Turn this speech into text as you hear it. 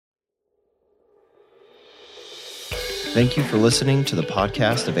Thank you for listening to the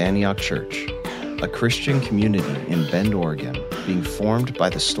podcast of Antioch Church, a Christian community in Bend, Oregon, being formed by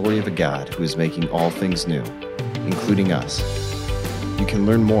the story of a God who is making all things new, including us. You can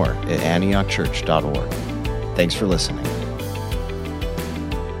learn more at antiochchurch.org. Thanks for listening.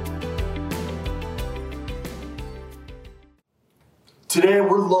 Today,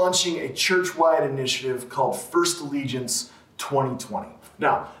 we're launching a church-wide initiative called First Allegiance 2020.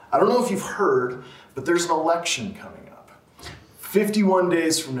 Now, I don't know if you've heard, but there's an election coming up. 51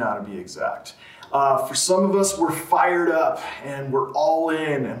 days from now, to be exact. For some of us, we're fired up and we're all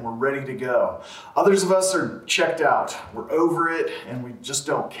in and we're ready to go. Others of us are checked out. We're over it and we just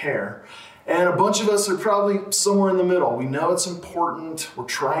don't care. And a bunch of us are probably somewhere in the middle. We know it's important. We're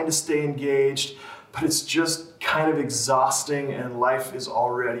trying to stay engaged, but it's just kind of exhausting and life is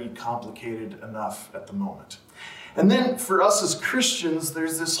already complicated enough at the moment. And then for us as Christians,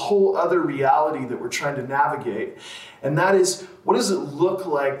 there's this whole other reality that we're trying to navigate. And that is, what does it look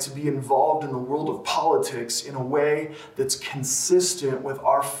like to be involved in the world of politics in a way that's consistent with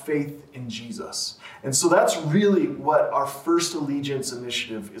our faith in Jesus? And so that's really what our First Allegiance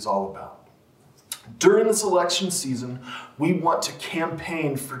initiative is all about. During this election season, we want to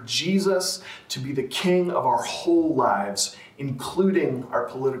campaign for Jesus to be the king of our whole lives, including our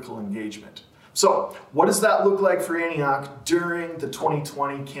political engagement. So, what does that look like for Antioch during the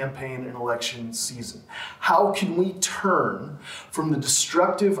 2020 campaign and election season? How can we turn from the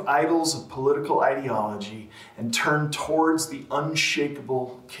destructive idols of political ideology and turn towards the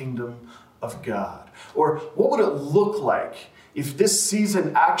unshakable kingdom of God? Or what would it look like if this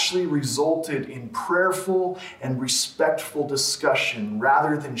season actually resulted in prayerful and respectful discussion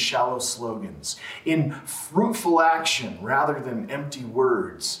rather than shallow slogans, in fruitful action rather than empty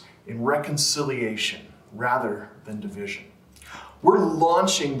words, in reconciliation rather than division? We're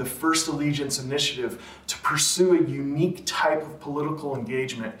launching the First Allegiance initiative to pursue a unique type of political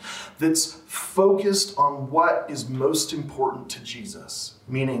engagement that's focused on what is most important to Jesus,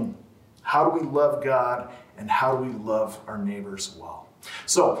 meaning how do we love God and how do we love our neighbors well?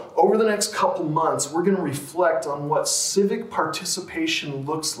 So, over the next couple months, we're going to reflect on what civic participation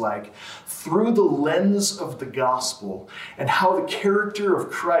looks like through the lens of the gospel and how the character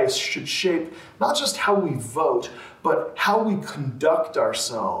of Christ should shape not just how we vote, but how we conduct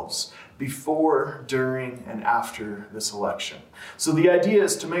ourselves before, during, and after this election. So the idea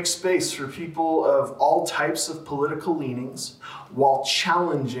is to make space for people of all types of political leanings while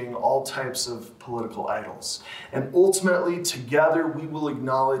challenging all types of political idols. And ultimately, together, we will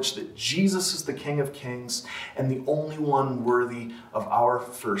acknowledge that Jesus is the King of Kings and the only one worthy of our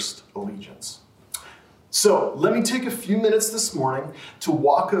first allegiance. So let me take a few minutes this morning to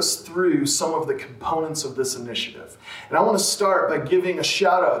walk us through some of the components of this initiative. And I want to start by giving a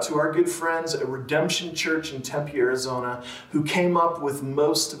shout out to our good friends at Redemption Church in Tempe, Arizona, who came up with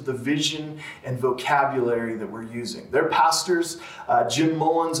most of the vision and vocabulary that we're using. Their pastors, Jim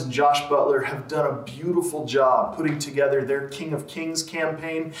Mullins and Josh Butler, have done a beautiful job putting together their King of Kings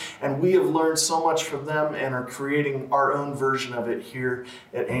campaign, and we have learned so much from them and are creating our own version of it here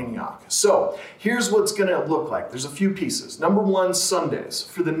at Antioch. So here's what's going to look like. There's a few pieces. Number one, Sundays.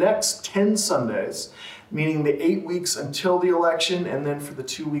 For the next 10 Sundays, meaning the 8 weeks until the election and then for the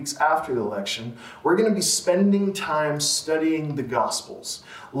 2 weeks after the election, we're going to be spending time studying the Gospels,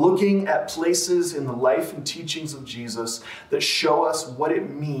 looking at places in the life and teachings of Jesus that show us what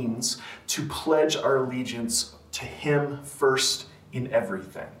it means to pledge our allegiance to Him first in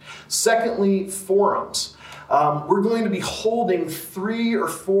everything. Secondly, forums. We're going to be holding 3 or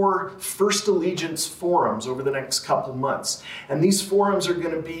 4 First Allegiance forums over the next couple months. And these forums are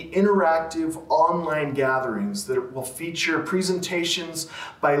going to be interactive online gatherings that will feature presentations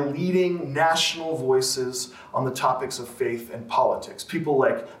by leading national voices on the topics of faith and politics. People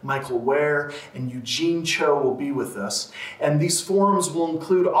like Michael Ware and Eugene Cho will be with us. And these forums will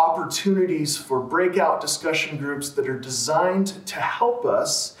include opportunities for breakout discussion groups that are designed to help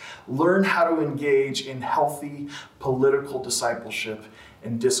us learn how to engage in healthy political discipleship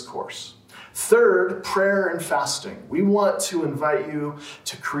and discourse. Third, prayer and fasting. We want to invite you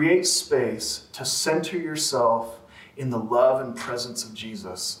to create space to center yourself in the love and presence of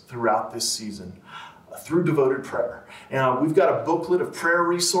Jesus throughout this season through devoted prayer. And we've got a booklet of prayer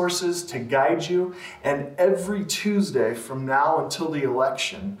resources to guide you. And every Tuesday from now until the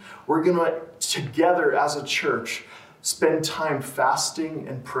election, we're going to, together as a church, spend time fasting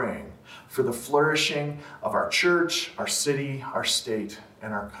and praying for the flourishing of our church, our city, our state,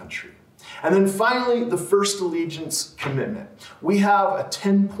 and our country. And then finally, the First Allegiance commitment. We have a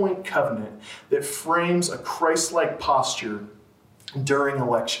 10-point covenant that frames a Christ-like posture during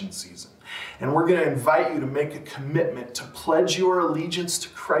election season. And we're going to invite you to make a commitment to pledge your allegiance to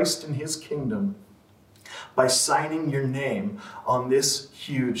Christ and his kingdom by signing your name on this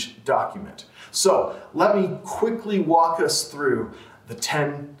huge document. So let me quickly walk us through the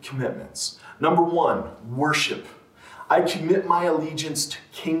 10 commitments. Number 1, worship. I commit my allegiance to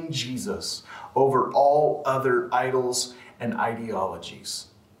King Jesus over all other idols and ideologies.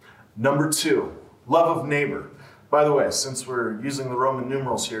 Number 2, love of neighbor. By the way, since we're using the Roman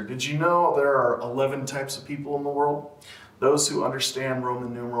numerals here, did you know there are 11 types of people in the world? Those who understand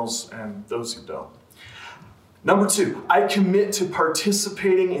Roman numerals and those who don't. Number 2, I commit to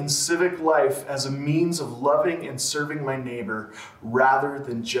participating in civic life as a means of loving and serving my neighbor rather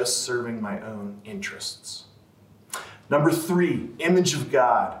than just serving my own interests. Number 3, image of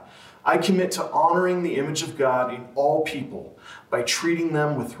God. I commit to honoring the image of God in all people by treating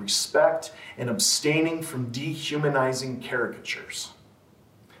them with respect and abstaining from dehumanizing caricatures.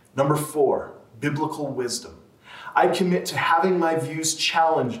 Number 4, biblical wisdom. I commit to having my views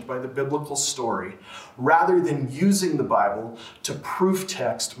challenged by the biblical story rather than using the Bible to proof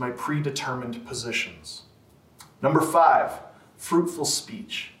text my predetermined positions. Number 5, fruitful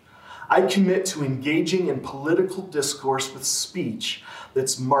speech. I commit to engaging in political discourse with speech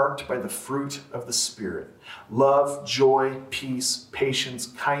that's marked by the fruit of the Spirit: love, joy, peace, patience,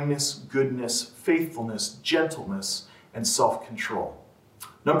 kindness, goodness, faithfulness, gentleness, and self-control.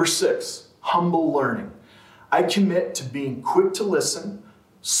 Number 6, humble learning. I commit to being quick to listen,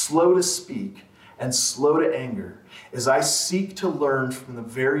 slow to speak, and slow to anger as I seek to learn from the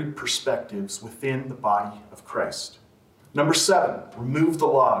varied perspectives within the body of Christ. Number 7, remove the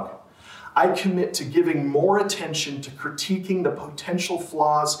log. I commit to giving more attention to critiquing the potential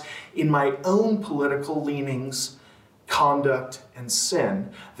flaws in my own political leanings, conduct, and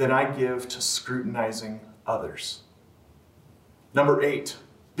sin than I give to scrutinizing others. Number 8,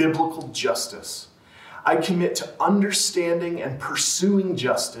 biblical justice. I commit to understanding and pursuing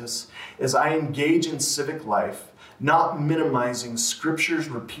justice as I engage in civic life, not minimizing Scripture's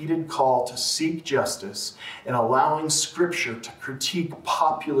repeated call to seek justice and allowing Scripture to critique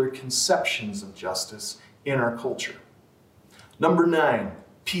popular conceptions of justice in our culture. Number 9,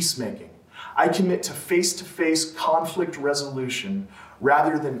 peacemaking. I commit to face-to-face conflict resolution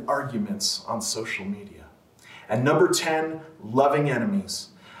rather than arguments on social media. And number 10, loving enemies.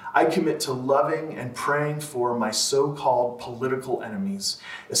 I commit to loving and praying for my so-called political enemies,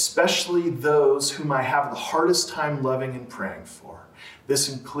 especially those whom I have the hardest time loving and praying for. This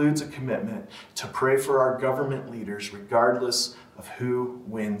includes a commitment to pray for our government leaders regardless of who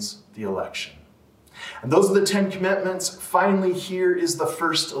wins the election. And those are the 10 commitments. Finally, here is the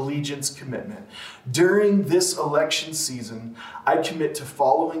first allegiance commitment. During this election season, I commit to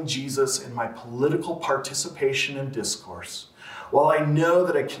following Jesus in my political participation and discourse. While I know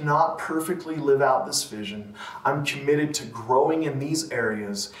that I cannot perfectly live out this vision, I'm committed to growing in these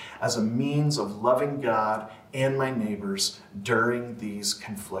areas as a means of loving God and my neighbors during these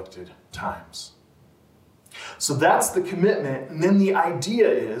conflicted times. So that's the commitment, and then the idea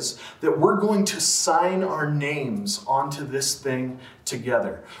is that we're going to sign our names onto this thing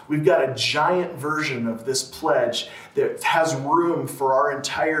together. We've got a giant version of this pledge that has room for our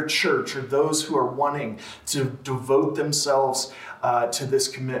entire church or those who are wanting to devote themselves to this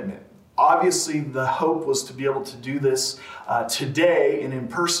commitment. Obviously, the hope was to be able to do this today and in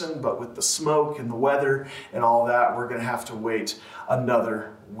person, but with the smoke and the weather and all that, we're going to have to wait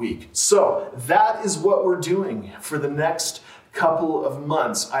another week. So that is what we're doing for the next couple of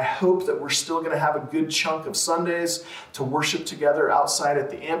months. I hope that we're still going to have a good chunk of Sundays to worship together outside at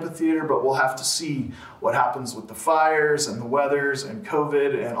the amphitheater, but we'll have to see what happens with the fires and the weathers and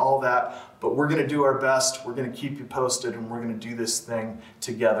COVID and all that. But we're going to do our best. We're going to keep you posted, and we're going to do this thing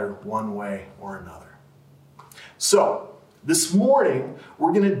together one way or another. So this morning,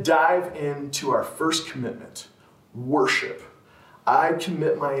 we're going to dive into our first commitment, worship. I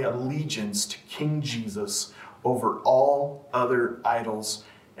commit my allegiance to King Jesus over all other idols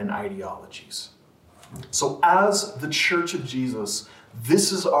and ideologies. So as the Church of Jesus,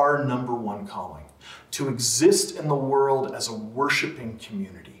 this is our number one calling, to exist in the world as a worshiping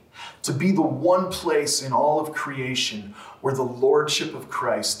community, to be the one place in all of creation where the lordship of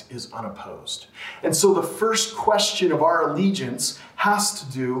Christ is unopposed. And so the first question of our allegiance has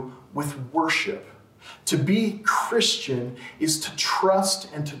to do with worship. To be Christian is to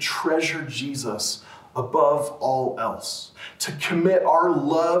trust and to treasure Jesus above all else, to commit our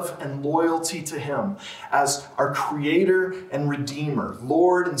love and loyalty to him as our creator and redeemer,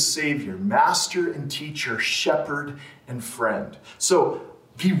 Lord and Savior, master and teacher, shepherd and friend. So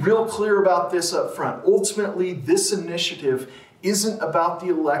be real clear about this up front. Ultimately, this initiative isn't about the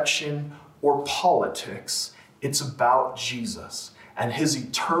election or politics. It's about Jesus and his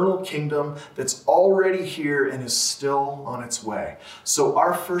eternal kingdom that's already here and is still on its way. So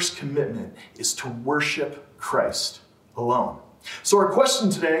our first commitment is to worship Christ alone. So our question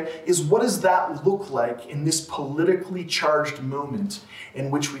today is, what does that look like in this politically charged moment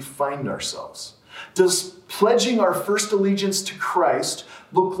in which we find ourselves? Does pledging our first allegiance to Christ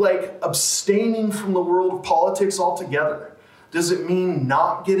look like abstaining from the world of politics altogether? Does it mean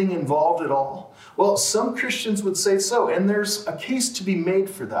not getting involved at all? Well, some Christians would say so, and there's a case to be made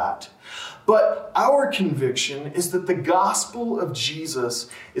for that. But our conviction is that the gospel of Jesus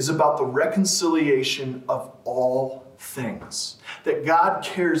is about the reconciliation of all things. That God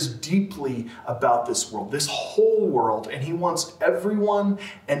cares deeply about this world, this whole world, and he wants everyone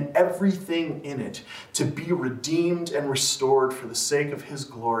and everything in it to be redeemed and restored for the sake of his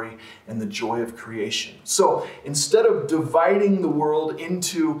glory and the joy of creation. So instead of dividing the world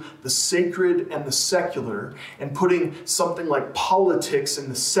into the sacred and the secular and putting something like politics in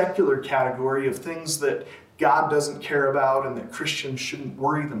the secular category of things that God doesn't care about and that Christians shouldn't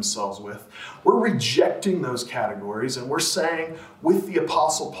worry themselves with, we're rejecting those categories and we're saying with the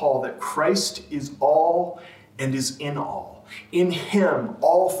Apostle Paul that Christ is all and is in all. In him,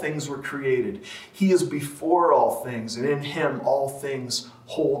 all things were created. He is before all things, and in him, all things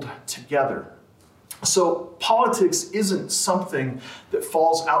hold together. So politics isn't something that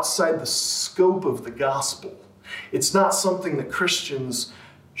falls outside the scope of the gospel. It's not something that Christians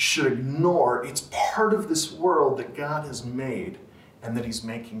should ignore. It's part of this world that God has made and that he's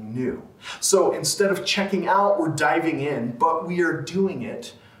making new. So instead of checking out, we're diving in, but we are doing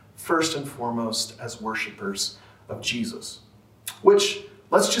it first and foremost as worshipers of Jesus. Which,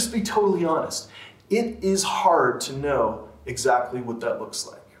 let's just be totally honest, it is hard to know exactly what that looks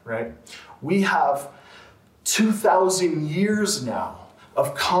like, right? We have 2,000 years now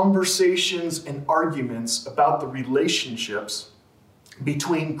of conversations and arguments about the relationships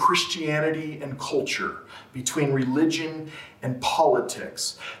between Christianity and culture, between religion and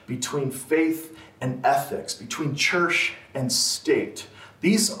politics, between faith and ethics, between church and state.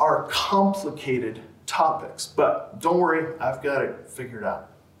 These are complicated topics, but don't worry, I've got it figured out.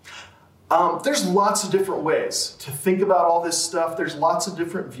 There's lots of different ways to think about all this stuff. There's lots of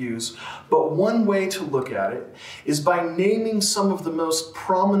different views, but one way to look at it is by naming some of the most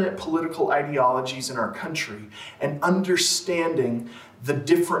prominent political ideologies in our country and understanding the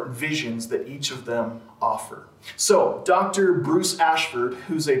different visions that each of them offer. So, Dr. Bruce Ashford,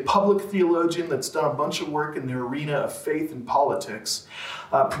 who's a public theologian that's done a bunch of work in the arena of faith and politics,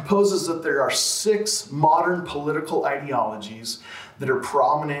 proposes that there are 6 modern political ideologies that are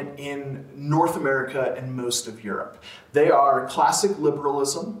prominent in North America and most of Europe. They are classic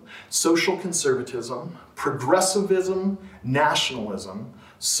liberalism, social conservatism, progressivism, nationalism,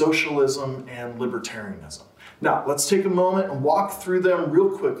 socialism, and libertarianism. Now, let's take a moment and walk through them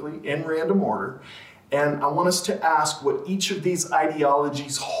real quickly in random order. And I want us to ask what each of these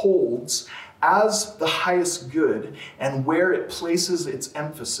ideologies holds as the highest good and where it places its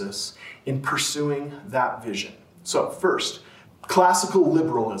emphasis in pursuing that vision. So first, classical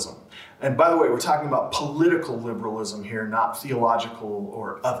liberalism. And by the way, we're talking about political liberalism here, not theological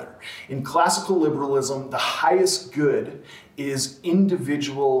or other. In classical liberalism, the highest good is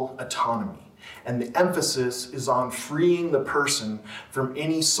individual autonomy. And the emphasis is on freeing the person from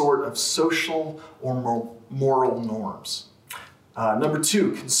any sort of social or moral norms. Number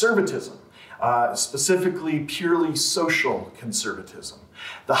 2, conservatism, specifically purely social conservatism.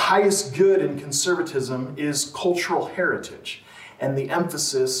 The highest good in conservatism is cultural heritage, and the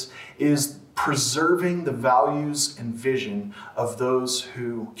emphasis is preserving the values and vision of those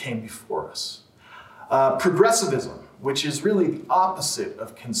who came before us. Progressivism, which is really the opposite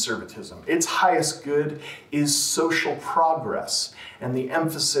of conservatism. Its highest good is social progress, and the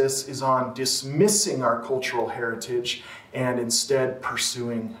emphasis is on dismissing our cultural heritage and instead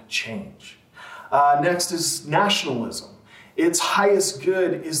pursuing change. Next is nationalism. Its highest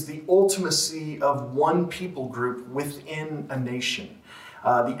good is the ultimacy of one people group within a nation.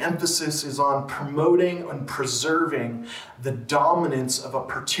 The emphasis is on promoting and preserving the dominance of a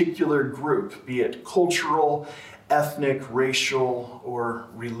particular group, be it cultural, ethnic, racial, or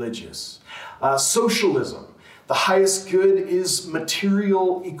religious. Socialism. The highest good is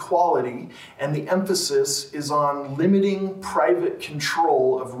material equality, and the emphasis is on limiting private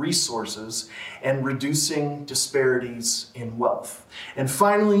control of resources and reducing disparities in wealth. And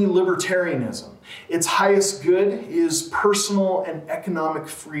finally, libertarianism. Its highest good is personal and economic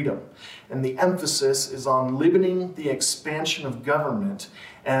freedom, and the emphasis is on limiting the expansion of government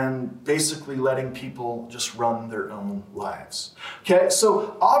and basically letting people just run their own lives. Okay,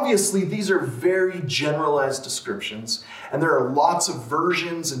 so obviously these are very generalized descriptions, and there are lots of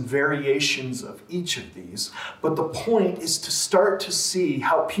versions and variations of each of these, but the point is to start to see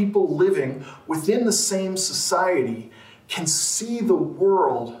how people living within the same society can see the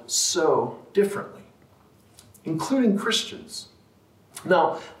world so differently, including Christians.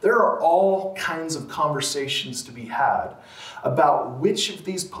 Now, there are all kinds of conversations to be had about which of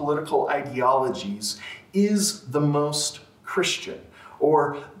these political ideologies is the most Christian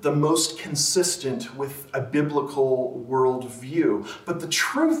or the most consistent with a biblical worldview. But the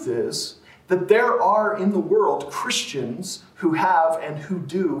truth is that there are in the world Christians who have and who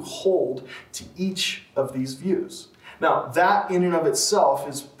do hold to each of these views. Now, that in and of itself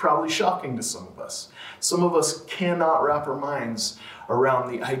is probably shocking to some of us. Some of us cannot wrap our minds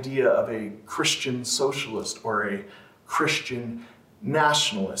around the idea of a Christian socialist or a Christian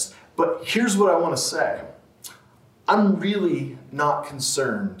nationalist. But here's what I want to say. I'm really not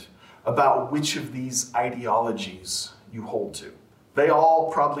concerned about which of these ideologies you hold to. They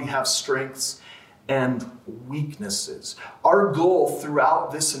all probably have strengths and weaknesses. Our goal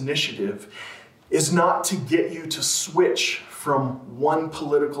throughout this initiative is not to get you to switch from one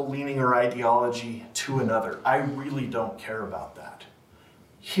political leaning or ideology to another. I really don't care about that.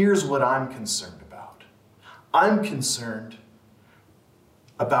 Here's what I'm concerned about. I'm concerned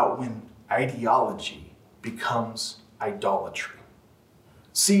about when ideology becomes idolatry.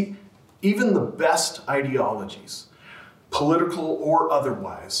 See, even the best ideologies, political or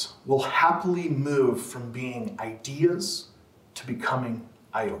otherwise, will happily move from being ideas to becoming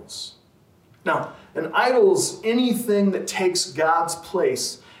idols. Now, an idol is anything that takes God's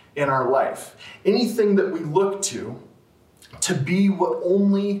place in our life, anything that we look to be what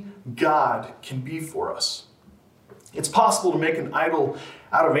only God can be for us. It's possible to make an idol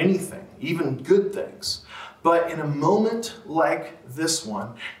out of anything, even good things. But in a moment like this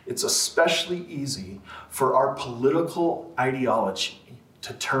one, it's especially easy for our political ideology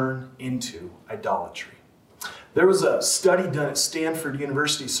to turn into idolatry. There was a study done at Stanford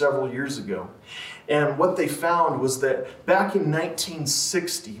University several years ago, and what they found was that back in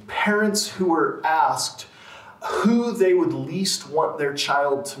 1960, parents who were asked who they would least want their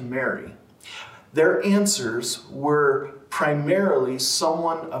child to marry, their answers were primarily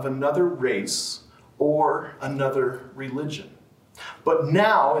someone of another race or another religion. But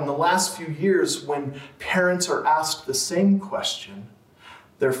now, in the last few years, when parents are asked the same question,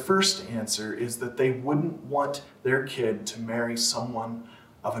 their first answer is that they wouldn't want their kid to marry someone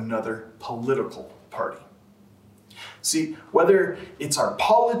of another political party. See, whether it's our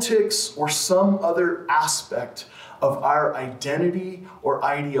politics or some other aspect of our identity or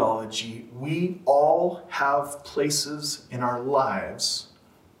ideology, we all have places in our lives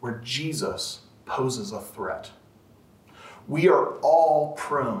where Jesus poses a threat. We are all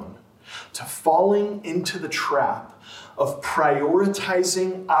prone to falling into the trap of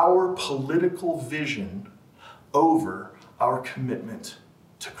prioritizing our political vision over our commitment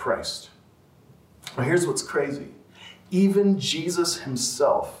to Christ. Now, here's what's crazy. Even Jesus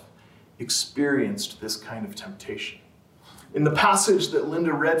himself experienced this kind of temptation. In the passage that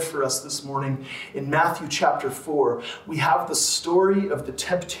Linda read for us this morning in Matthew chapter 4, we have the story of the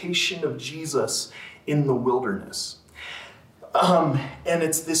temptation of Jesus in the wilderness. And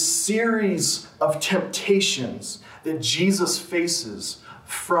it's this series of temptations that Jesus faces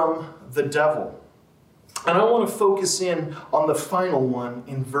from the devil. And I want to focus in on the final one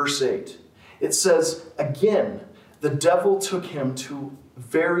in verse 8. It says, "Again, the devil took him to a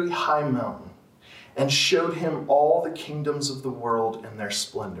very high mountain and showed him all the kingdoms of the world and their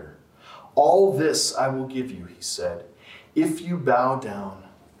splendor. All this I will give you," he said, "if you bow down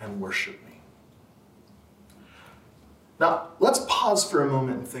and worship me." Now, let's pause for a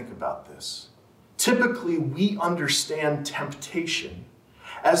moment and think about this. Typically, we understand temptation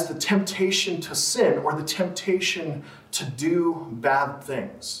as the temptation to sin or the temptation to do bad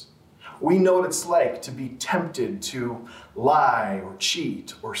things. We know what it's like to be tempted to lie or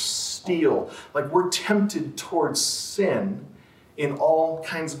cheat or steal. Like, we're tempted towards sin in all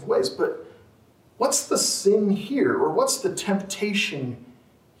kinds of ways. But what's the sin here? Or what's the temptation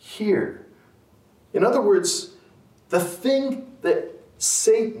here? In other words, the thing that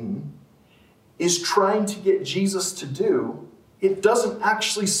Satan is trying to get Jesus to do, it doesn't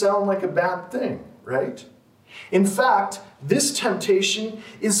actually sound like a bad thing, right? In fact, this temptation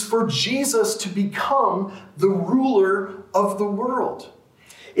is for Jesus to become the ruler of the world.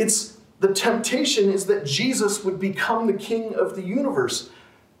 It's the temptation is that Jesus would become the king of the universe.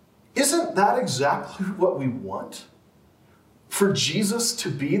 Isn't that exactly what we want? For Jesus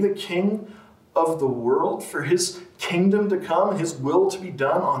to be the king of the world, for his kingdom to come, his will to be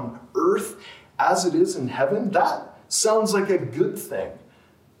done on earth as it is in heaven? That sounds like a good thing,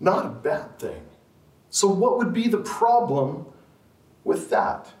 not a bad thing. So what would be the problem with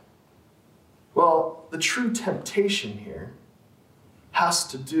that? Well, the true temptation here has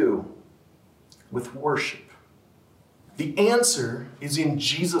to do with worship. The answer is in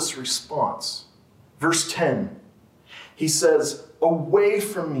Jesus' response. Verse 10, he says, "Away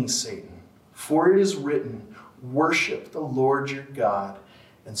from me, Satan, for it is written, worship the Lord your God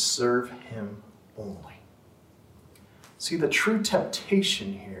and serve him only." See, the true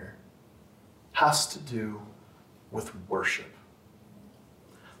temptation here has to do with worship.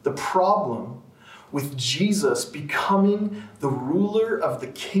 The problem with Jesus becoming the ruler of the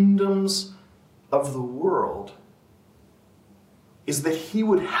kingdoms of the world is that he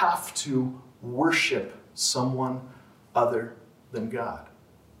would have to worship someone other than God.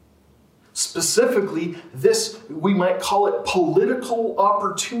 Specifically, this, we might call it political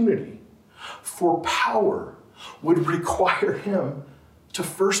opportunity for power, would require him to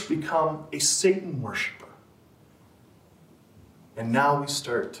first become a Satan worshiper. And now we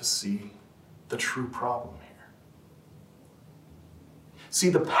start to see the true problem here. See,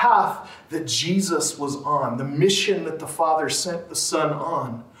 the path that Jesus was on, the mission that the Father sent the Son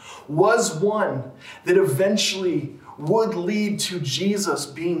on, was one that eventually would lead to Jesus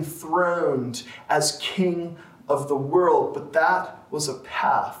being throned as King of the world. But that was a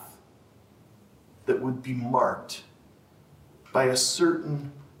path that would be marked by a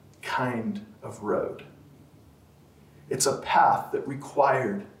certain kind of road. It's a path that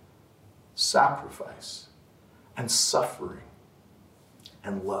required sacrifice and suffering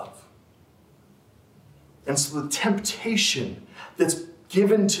and love. And so the temptation that's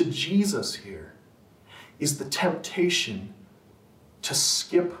given to Jesus here is the temptation to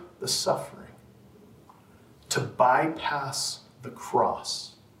skip the suffering, to bypass the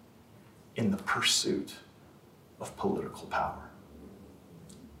cross in the pursuit of political power.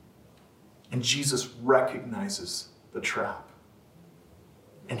 And Jesus recognizes the trap.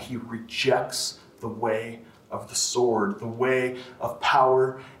 And he rejects the way of the sword, the way of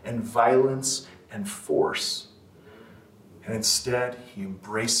power and violence and force. And instead, he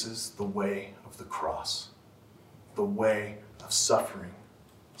embraces the way of the cross, the way of suffering,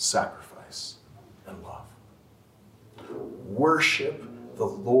 sacrifice, and love. Worship the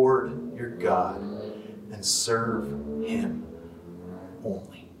Lord your God and serve him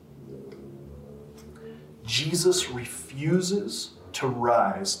only. Jesus refuses to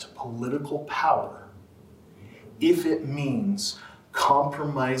rise to political power if it means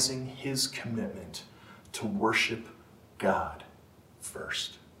compromising his commitment to worship God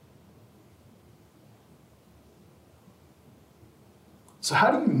first. So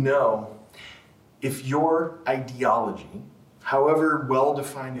how do you know if your ideology, however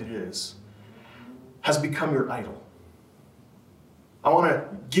well-defined it is, has become your idol? I want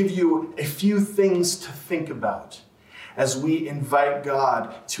to give you a few things to think about as we invite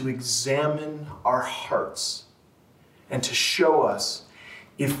God to examine our hearts and to show us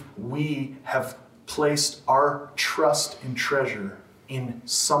if we have placed our trust and treasure in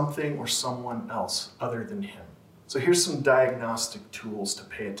something or someone else other than him. So here's some diagnostic tools to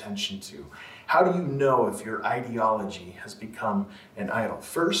pay attention to. How do you know if your ideology has become an idol?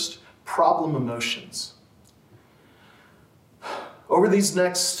 First, problem emotions. Over these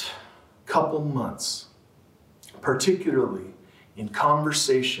next couple months, particularly in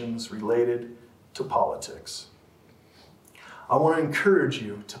conversations related to politics, I want to encourage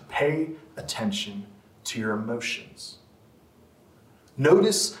you to pay attention to your emotions.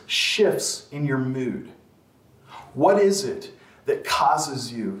 Notice shifts in your mood. What is it that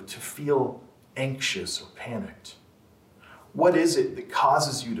causes you to feel anxious or panicked? What is it that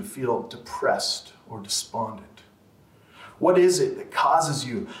causes you to feel depressed or despondent? What is it that causes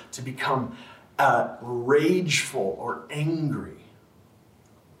you to become rageful or angry?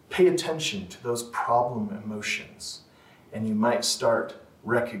 Pay attention to those problem emotions, and you might start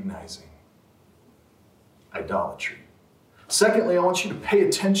recognizing idolatry. Secondly, I want you to pay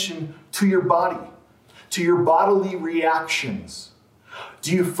attention to your body, to your bodily reactions.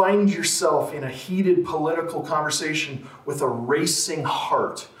 Do you find yourself in a heated political conversation with a racing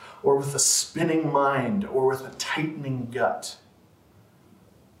heart, or with a spinning mind, or with a tightening gut?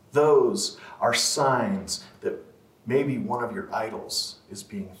 Those are signs that maybe one of your idols is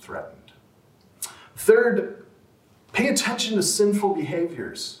being threatened. Third, pay attention to sinful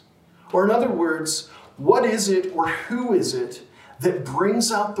behaviors. Or in other words, what is it or who is it that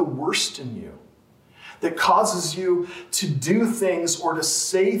brings out the worst in you? That causes you to do things or to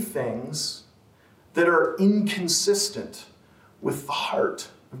say things that are inconsistent with the heart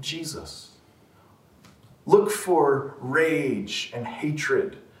of Jesus? Look for rage and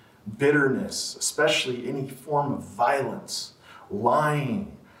hatred, bitterness, especially any form of violence,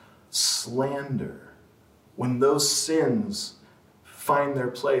 lying, slander. When those sins find their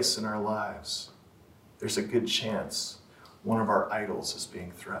place in our lives, there's a good chance one of our idols is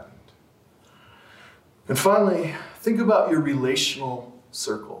being threatened. And finally, think about your relational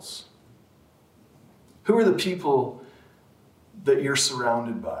circles. Who are the people that you're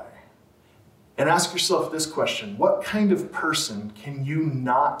surrounded by? And ask yourself this question: what kind of person can you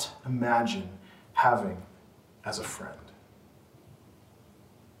not imagine having as a friend?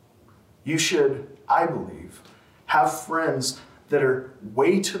 You should, I believe, have friends that are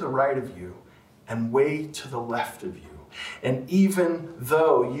way to the right of you and way to the left of you. And even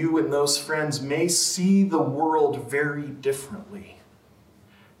though you and those friends may see the world very differently,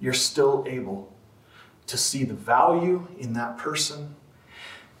 you're still able to see the value in that person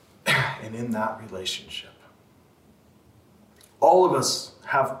and in that relationship. All of us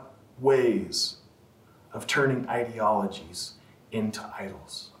have ways of turning ideologies into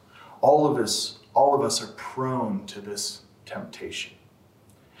idols. All of us are prone to this temptation.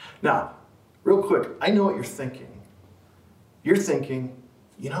 Now, real quick, I know what you're thinking. You're thinking,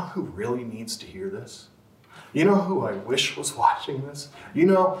 you know who really needs to hear this? You know who I wish was watching this? You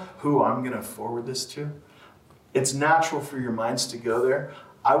know who I'm going to forward this to? It's natural for your minds to go there.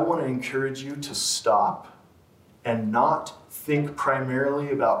 I want to encourage you to stop and not think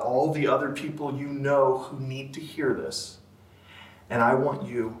primarily about all the other people you know who need to hear this. And I want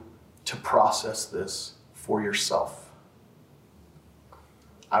you to process this for yourself.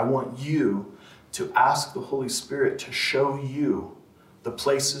 I want you to ask the Holy Spirit to show you the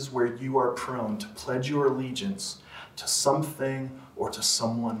places where you are prone to pledge your allegiance to something or to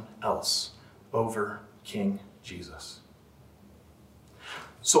someone else over King Jesus.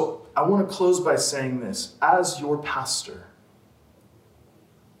 So I want to close by saying this. As your pastor,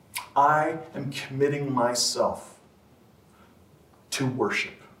 I am committing myself to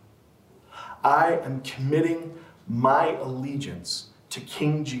worship. I am committing my allegiance to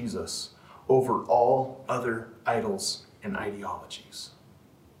King Jesus over all other idols and ideologies.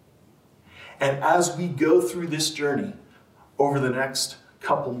 And as we go through this journey over the next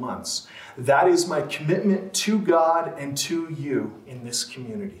couple months, that is my commitment to God and to you in this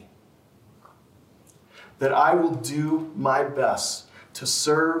community. That I will do my best to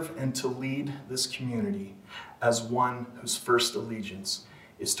serve and to lead this community as one whose first allegiance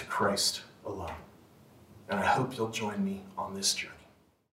is to Christ alone. And I hope you'll join me on this journey.